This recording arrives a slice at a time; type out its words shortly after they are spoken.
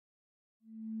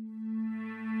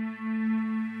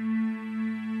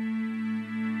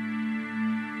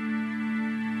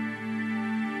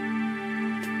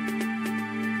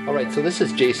Alright, so this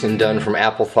is Jason Dunn from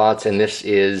Apple Thoughts, and this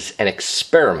is an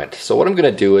experiment. So what I'm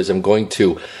going to do is I'm going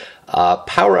to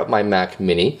power up my Mac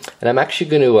Mini, and I'm actually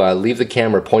going to leave the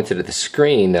camera pointed at the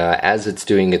screen as it's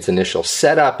doing its initial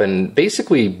setup, and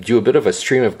basically do a bit of a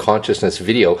stream of consciousness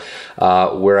video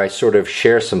where I sort of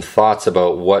share some thoughts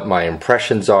about what my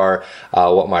impressions are,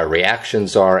 what my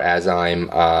reactions are as I'm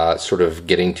sort of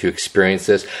getting to experience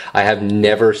this. I have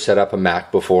never set up a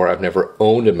Mac before. I've never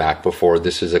owned a Mac before.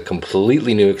 This is a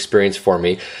completely new experience for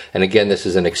me, and again, this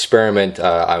is an experiment.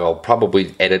 I will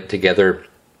probably edit together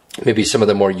maybe some of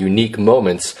the more unique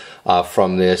moments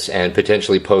from this and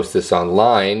potentially post this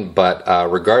online, but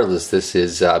regardless, this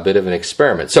is a bit of an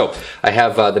experiment. So I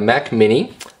have the Mac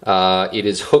Mini. It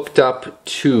is hooked up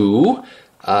to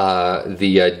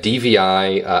the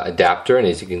DVI adapter, and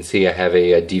as you can see, I have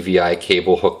a DVI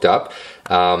cable hooked up.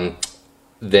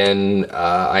 Then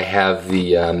I have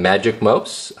the Magic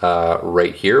Mouse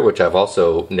right here, which I've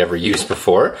also never used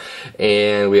before.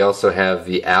 And we also have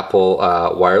the Apple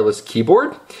wireless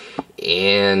keyboard.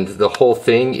 And the whole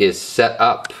thing is set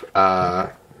up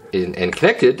and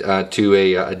connected to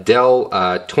a Dell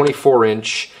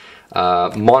 24-inch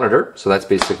monitor. So that's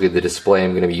basically the display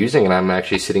I'm going to be using, and I'm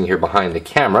actually sitting here behind the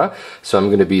camera, so I'm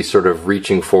going to be sort of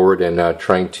reaching forward and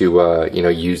trying to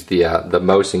use the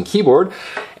mouse and keyboard,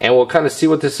 and we'll kind of see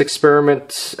what this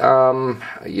experiment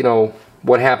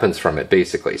what happens from it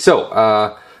basically. So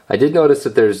I did notice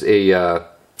that there's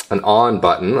an on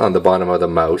button on the bottom of the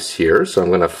mouse here, so I'm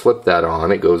going to flip that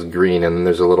on. It goes green, and then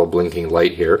there's a little blinking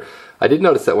light here. I did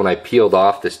notice that when I peeled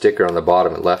off the sticker on the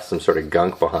bottom, it left some sort of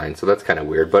gunk behind, so that's kind of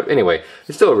weird. But anyway,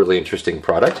 it's still a really interesting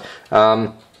product.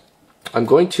 I'm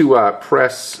going to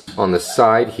press on the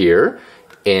side here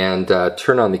and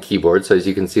turn on the keyboard. So as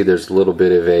you can see, there's a little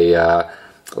bit of a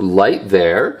light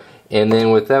there. And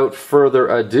then without further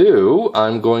ado,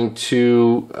 I'm going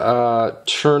to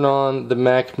turn on the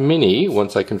Mac Mini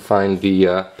once I can find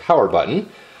the power button.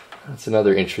 That's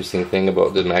another interesting thing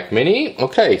about the Mac Mini.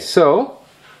 Okay, so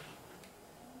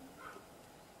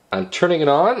I'm turning it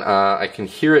on. I can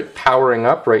hear it powering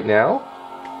up right now.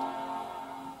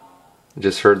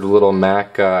 Just heard the little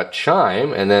Mac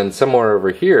chime, and then somewhere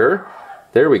over here,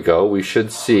 there we go, we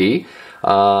should see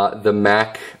the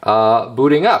Mac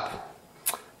booting up.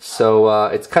 So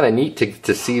it's kind of neat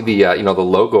to see the the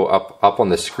logo up on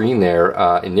the screen there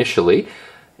initially,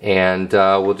 and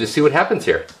we'll just see what happens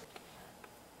here.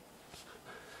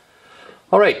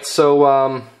 Alright,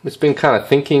 so it's been kind of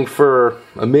thinking for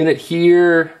a minute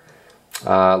here.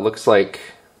 Looks like,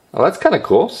 well, that's kind of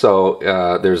cool. So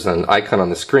there's an icon on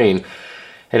the screen,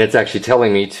 and it's actually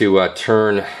telling me to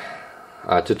turn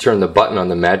the button on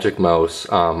the Magic Mouse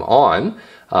on.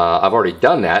 I've already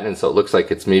done that, and so it looks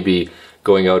like it's maybe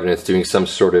going out and it's doing some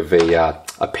sort of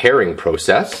a pairing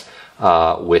process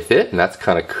with it, and that's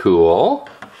kind of cool.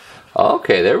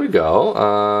 Okay, there we go.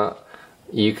 I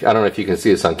don't know if you can see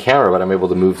this on camera, but I'm able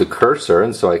to move the cursor,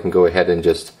 and so I can go ahead and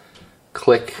just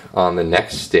click on the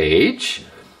next stage.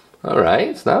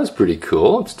 Alright, so that was pretty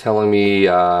cool. It's telling me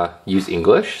use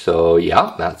English, so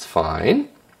yeah, that's fine.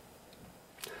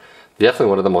 Definitely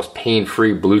one of the most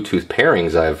pain-free Bluetooth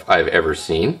pairings I've ever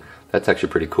seen. That's actually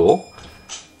pretty cool.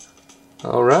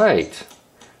 Alright,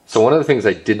 so one of the things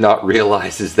I did not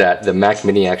realize is that the Mac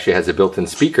Mini actually has a built-in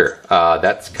speaker.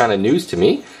 That's kind of news to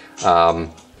me.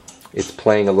 It's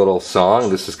playing a little song.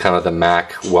 This is kind of the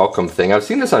Mac welcome thing. I've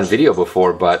seen this on video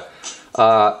before, but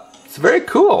it's very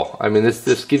cool. I mean,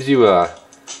 this gives you a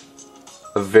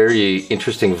very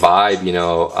interesting vibe,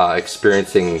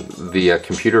 experiencing the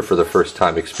computer for the first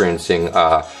time, experiencing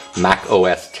Mac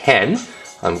OS X.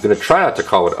 I'm going to try not to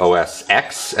call it OS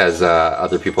X, as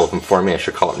other people have informed me I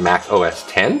should call it Mac OS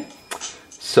X.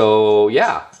 So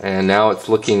yeah, and now it's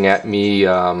looking at me.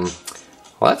 Well,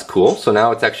 that's cool. So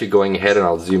now it's actually going ahead, and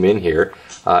I'll zoom in here.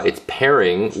 It's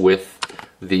pairing with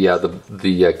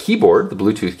the keyboard, the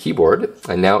Bluetooth keyboard,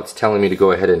 and now it's telling me to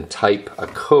go ahead and type a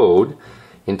code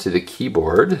into the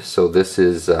keyboard. So this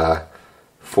is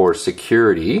for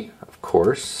security, of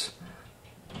course.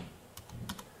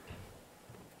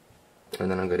 And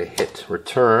then I'm going to hit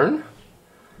return,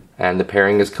 and the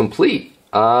pairing is complete.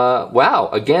 Wow!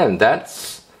 Again,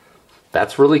 that's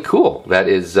really cool. That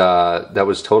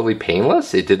was totally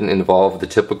painless. It didn't involve the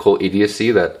typical idiocy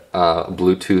that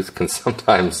Bluetooth can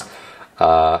sometimes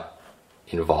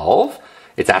involve.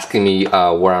 It's asking me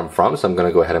where I'm from, so I'm going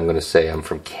to go ahead. I'm going to say I'm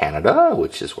from Canada,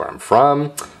 which is where I'm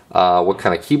from. What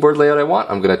kind of keyboard layout I want.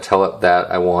 I'm going to tell it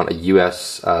that I want a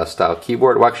US style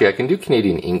keyboard. Well, actually, I can do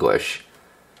Canadian English.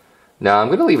 Now I'm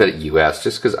going to leave it at US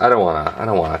just because I don't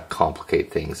want to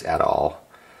complicate things at all.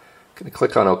 I'm going to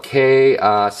click on OK.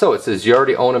 So it says you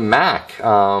already own a Mac.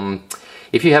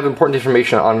 If you have important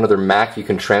information on another Mac, you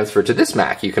can transfer to this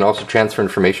Mac. You can also transfer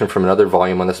information from another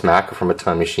volume on this Mac or from a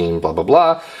time machine, blah, blah,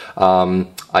 blah.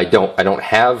 I don't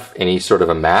have any sort of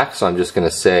a Mac, so I'm just going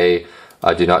to say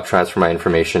do not transfer my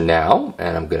information now,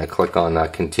 and I'm going to click on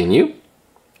continue.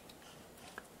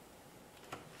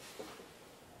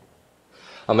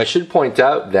 I should point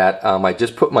out that I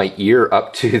just put my ear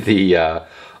up to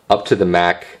the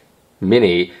Mac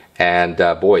Mini, and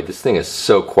boy, this thing is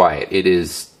so quiet. It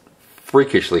is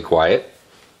freakishly quiet.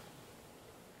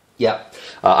 Yeah,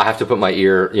 I have to put my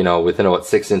ear, you know, within about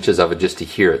 6 inches of it just to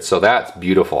hear it. So that's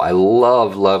beautiful. I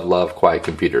love, love, love quiet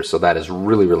computers. So that is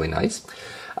really, really nice.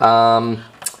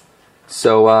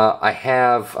 So I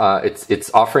have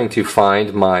it's offering to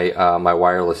find my my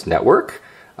wireless network.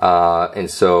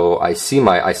 And so I see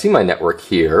my network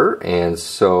here, and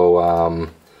so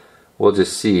we'll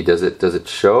just see. Does it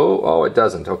show? Oh, it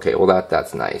doesn't. Okay, well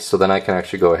that's nice. So then I can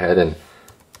actually go ahead and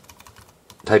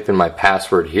type in my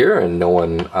password here, and no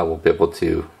one will be able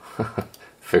to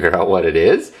figure out what it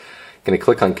is. Going to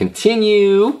click on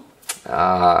continue,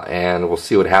 and we'll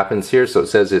see what happens here. So it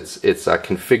says it's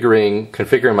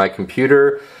configuring my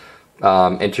computer.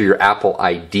 Enter your Apple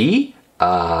ID.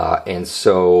 And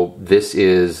so this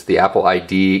is the Apple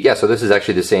ID. Yeah, so this is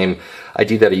actually the same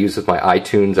ID that I use with my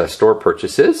iTunes store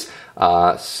purchases.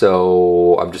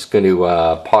 So I'm just going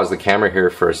to pause the camera here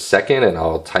for a second, and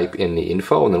I'll type in the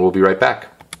info, and then we'll be right back.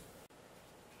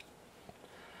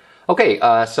 Okay,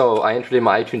 so I entered in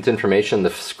my iTunes information. The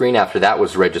screen after that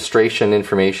was registration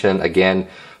information. Again,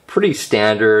 pretty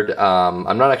standard.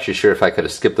 I'm not actually sure if I could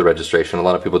have skipped the registration. A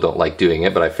lot of people don't like doing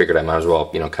it, but I figured I might as well,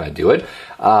 you know, kind of do it.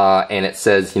 And it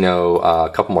says, you know, a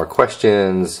couple more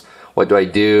questions. What do I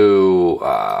do?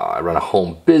 I run a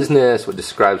home business. What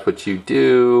describes what you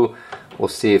do? We'll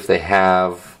see if they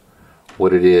have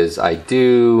what it is I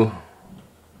do.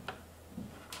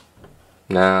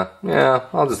 Nah, yeah,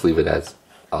 I'll just leave it as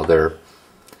other. I'm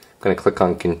going to click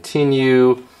on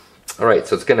continue. Alright,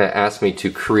 so it's going to ask me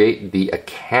to create the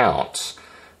account.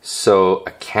 So,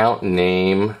 account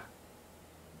name.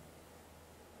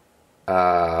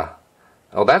 Oh,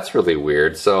 that's really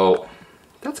weird. So,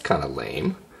 that's kind of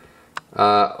lame.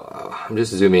 I'm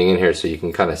just zooming in here so you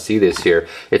can kind of see this here.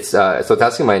 It's so it's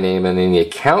asking my name, and then the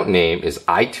account name is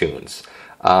iTunes.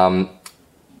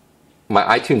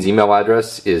 My iTunes email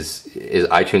address is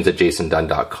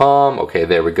itunes@jasondunn.com. Okay,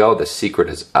 there we go. The secret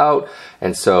is out.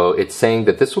 And so it's saying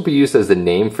that this will be used as the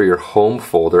name for your home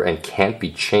folder and can't be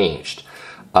changed.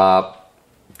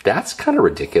 That's kind of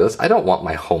ridiculous. I don't want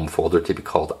my home folder to be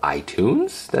called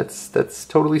iTunes. That's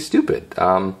totally stupid.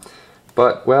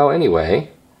 But, well,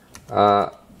 anyway,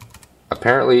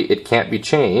 apparently it can't be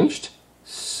changed.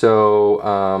 So,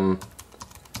 I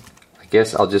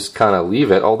guess I'll just kind of leave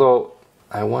it. Although,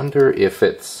 I wonder if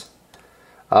it's...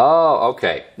 Oh,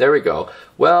 okay. There we go.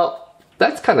 Well,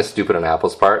 that's kind of stupid on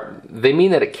Apple's part. They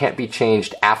mean that it can't be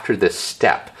changed after this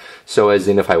step. So as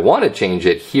in, if I want to change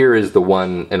it, here is the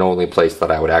one and only place that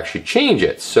I would actually change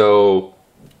it. So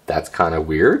that's kind of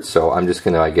weird. So I'm just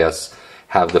going to, I guess,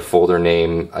 have the folder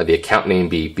name, the account name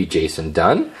be Jason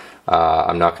Dunn.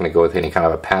 I'm not going to go with any kind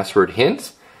of a password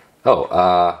hint.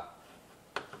 Oh,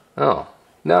 no.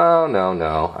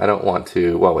 I don't want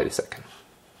to... Well, wait a second.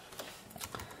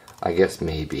 I guess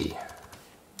maybe.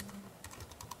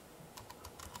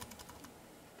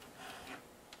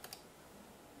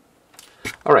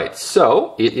 Alright,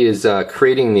 so it is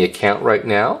creating the account right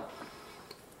now.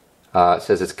 It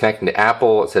says it's connecting to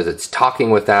Apple. It says it's talking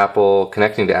with Apple,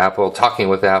 connecting to Apple, talking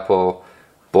with Apple.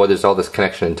 Boy, there's all this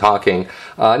connection and talking.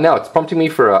 Now it's prompting me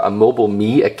for a Mobile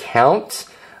Me account.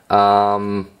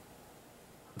 Yeah,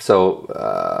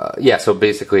 so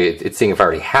basically it's seeing if I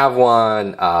already have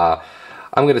one.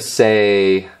 I'm gonna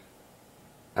say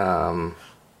I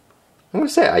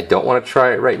don't want to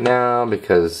try it right now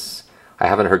because I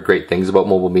haven't heard great things about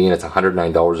Mobile Me, and it's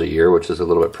 $109 a year, which is a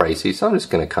little bit pricey. So I'm just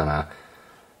gonna kind of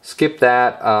skip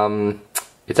that.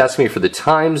 It's asking me for the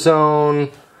time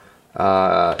zone.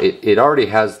 It already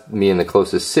has me in the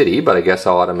closest city, but I guess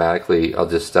I'll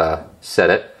just set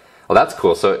it. Well, that's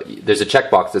cool. So there's a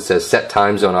checkbox that says set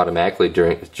time zone automatically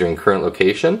during current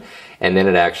location, and then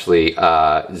it actually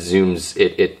zooms.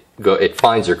 It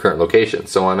finds your current location.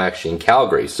 So I'm actually in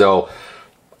Calgary. So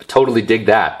I totally dig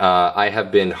that. I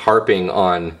have been harping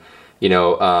on,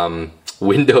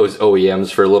 Windows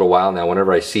OEMs for a little while now.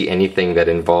 Whenever I see anything that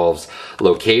involves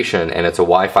location and it's a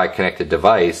Wi-Fi connected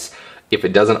device, if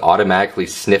it doesn't automatically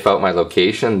sniff out my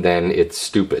location, then it's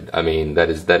stupid. I mean, that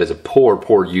is a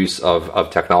poor use of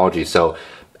technology. So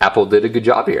Apple did a good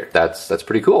job here. That's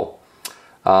pretty cool.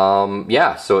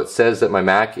 Yeah, so it says that my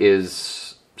Mac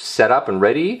is set up and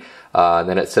ready.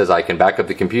 Then it says I can back up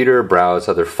the computer, browse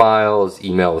other files,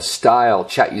 email with style,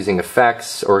 chat using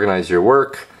effects, organize your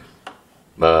work.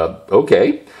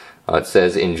 Okay. It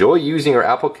says enjoy using your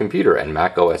Apple computer and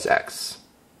Mac OS X.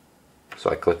 So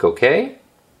I click OK.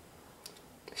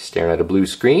 Staring at a blue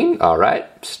screen. All right,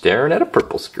 staring at a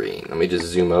purple screen. Let me just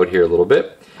zoom out here a little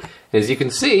bit. As you can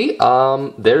see,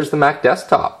 there's the Mac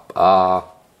desktop.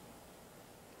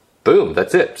 Boom,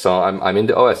 that's it. So I'm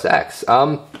into OS X.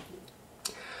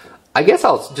 I guess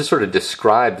I'll just sort of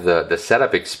describe the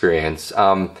setup experience.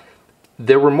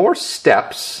 There were more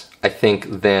steps, I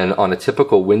think, than on a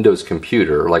typical Windows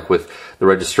computer, like with the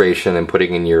registration and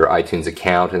putting in your iTunes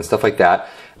account and stuff like that.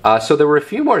 So there were a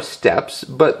few more steps,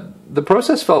 but the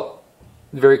process felt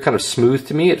very kind of smooth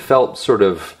to me. It felt sort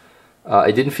of,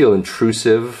 it didn't feel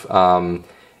intrusive.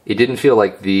 It didn't feel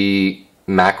like the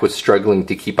Mac was struggling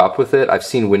to keep up with it. I've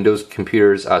seen Windows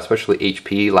computers, especially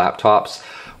HP laptops,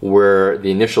 where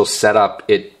the initial setup,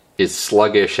 it is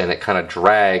sluggish and it kind of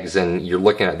drags and you're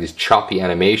looking at these choppy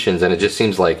animations and it just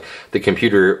seems like the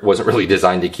computer wasn't really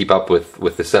designed to keep up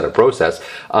with the setup process.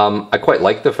 I quite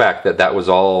like the fact that that was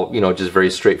all, you know, just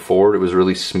very straightforward. It was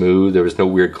really smooth. There was no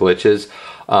weird glitches.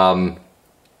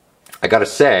 I gotta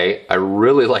say, I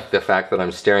really like the fact that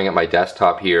I'm staring at my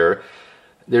desktop here.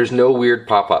 There's no weird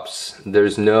pop-ups.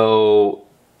 There's no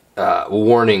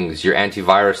warnings, your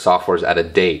antivirus software is out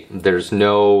of date. There's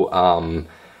no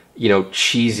you know,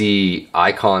 cheesy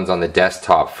icons on the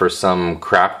desktop for some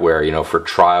crapware, you know, for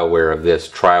trialware of this,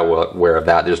 trialware of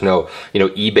that. There's no, you know,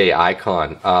 eBay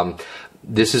icon.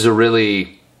 This is a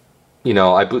really, you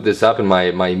know, I boot this up and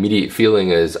my immediate feeling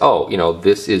is, oh, you know,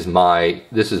 this is my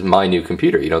new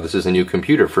computer. You know, this is a new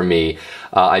computer for me.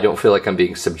 I don't feel like I'm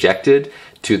being subjected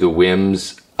to the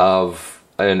whims of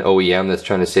an OEM that's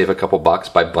trying to save a couple bucks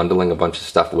by bundling a bunch of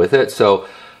stuff with it. So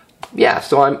yeah,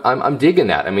 so I'm digging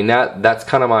that. I mean, that's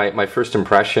kind of my first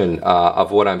impression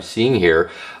of what I'm seeing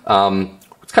here.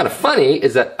 What's kind of funny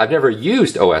is that I've never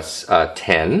used OS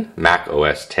 10, Mac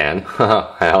OS 10.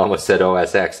 I almost said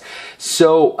OS X.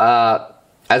 So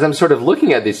as I'm sort of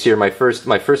looking at this here, my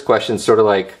first question is sort of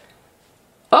like,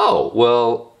 oh,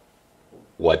 well,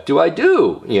 what do I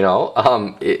do? You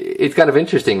know, it's kind of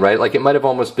interesting, right? Like it might have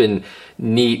almost been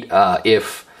neat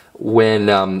if when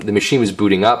the machine was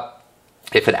booting up,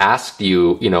 if it asked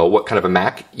you, you know, what kind of a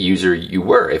Mac user you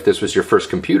were, if this was your first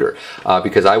computer,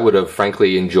 because I would have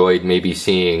frankly enjoyed maybe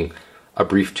seeing a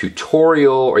brief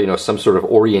tutorial or, you know, some sort of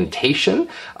orientation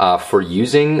for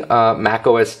using Mac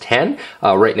OS 10.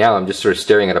 Right now, I'm just sort of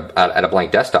staring at a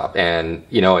blank desktop, and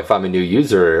you know, if I'm a new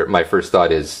user, my first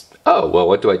thought is, oh, well,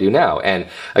 what do I do now? And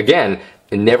again,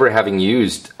 never having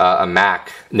used a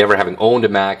Mac, never having owned a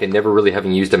Mac, and never really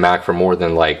having used a Mac for more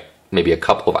than like maybe a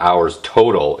couple of hours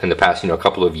total in the past, you know, a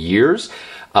couple of years,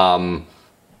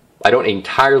 I don't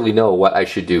entirely know what I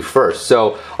should do first.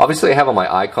 So obviously I have all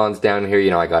my icons down here. You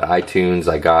know, I got iTunes,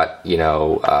 I got, you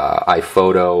know,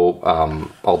 iPhoto,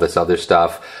 all this other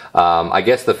stuff. I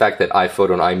guess the fact that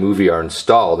iPhoto and iMovie are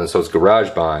installed, and so is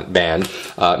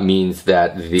GarageBand, means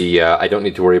that I don't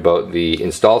need to worry about the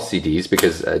install CDs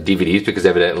because DVDs, because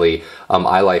evidently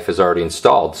iLife is already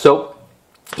installed. So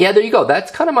yeah, there you go.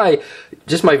 That's kind of my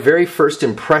very first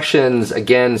impressions.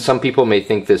 Again, some people may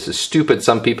think this is stupid.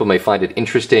 Some people may find it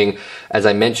interesting. As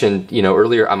I mentioned, you know,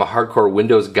 earlier, I'm a hardcore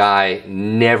Windows guy.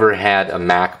 Never had a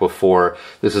Mac before.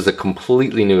 This is a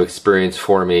completely new experience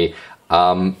for me.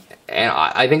 And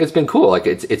I think it's been cool. Like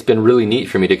it's been really neat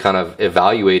for me to kind of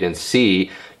evaluate and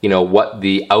see, you know, what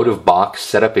the out-of-box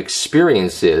setup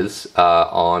experience is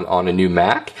on a new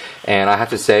Mac. And I have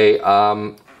to say,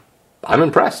 I'm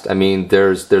impressed. I mean,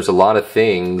 there's a lot of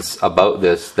things about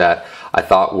this that I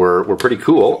thought were pretty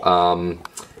cool.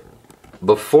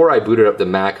 Before I booted up the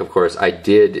Mac, of course, I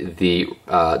did the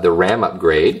RAM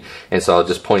upgrade, and so I'll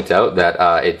just point out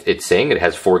that it's saying it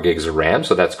has 4 gigs of RAM,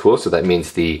 so that's cool. So that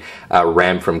means the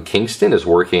RAM from Kingston is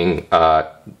working.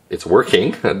 It's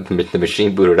working. The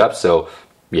machine booted up, so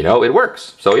you know it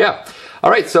works. So yeah.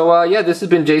 All right. So yeah, this has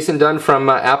been Jason Dunn from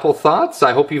Apple Thoughts.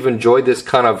 I hope you've enjoyed this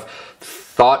kind of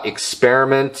thought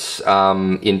experiment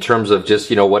in terms of just,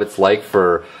 you know, what it's like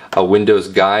for a Windows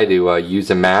guy to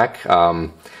use a Mac.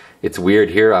 It's weird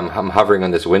here. I'm hovering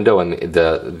on this window and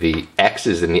the X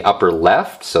is in the upper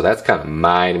left, so that's kind of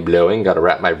mind-blowing. Got to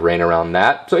wrap my brain around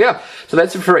that. So yeah, so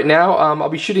that's it for right now. I'll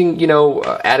be shooting, you know,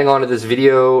 adding on to this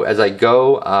video as I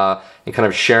go and kind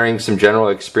of sharing some general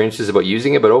experiences about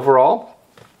using it. But overall,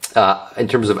 in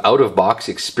terms of out-of-box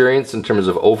experience, in terms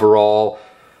of overall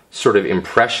sort of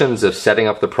impressions of setting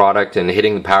up the product and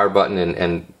hitting the power button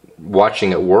and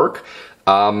watching it work,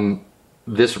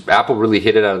 Apple really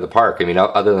hit it out of the park. I mean,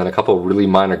 other than a couple of really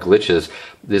minor glitches,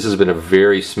 this has been a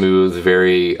very smooth,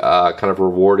 very kind of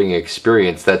rewarding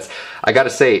experience. That's, I got to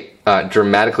say,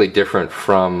 dramatically different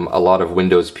from a lot of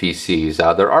Windows PCs.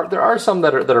 There are some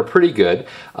that are pretty good,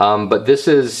 but this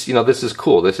is, you know, this is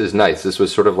cool. This is nice. This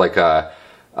was sort of like a,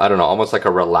 I don't know, almost like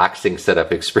a relaxing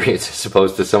setup experience as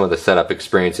opposed to some of the setup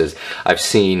experiences I've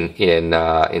seen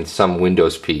in some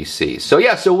Windows PCs. So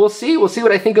yeah, so we'll see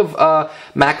what I think of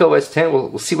Mac OS X.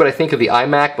 We'll see what I think of the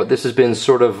iMac, but this has been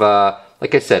sort of,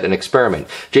 like I said, an experiment.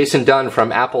 Jason Dunn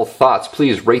from Apple Thoughts.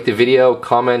 Please rate the video,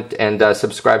 comment, and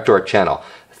subscribe to our channel.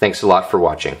 Thanks a lot for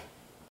watching.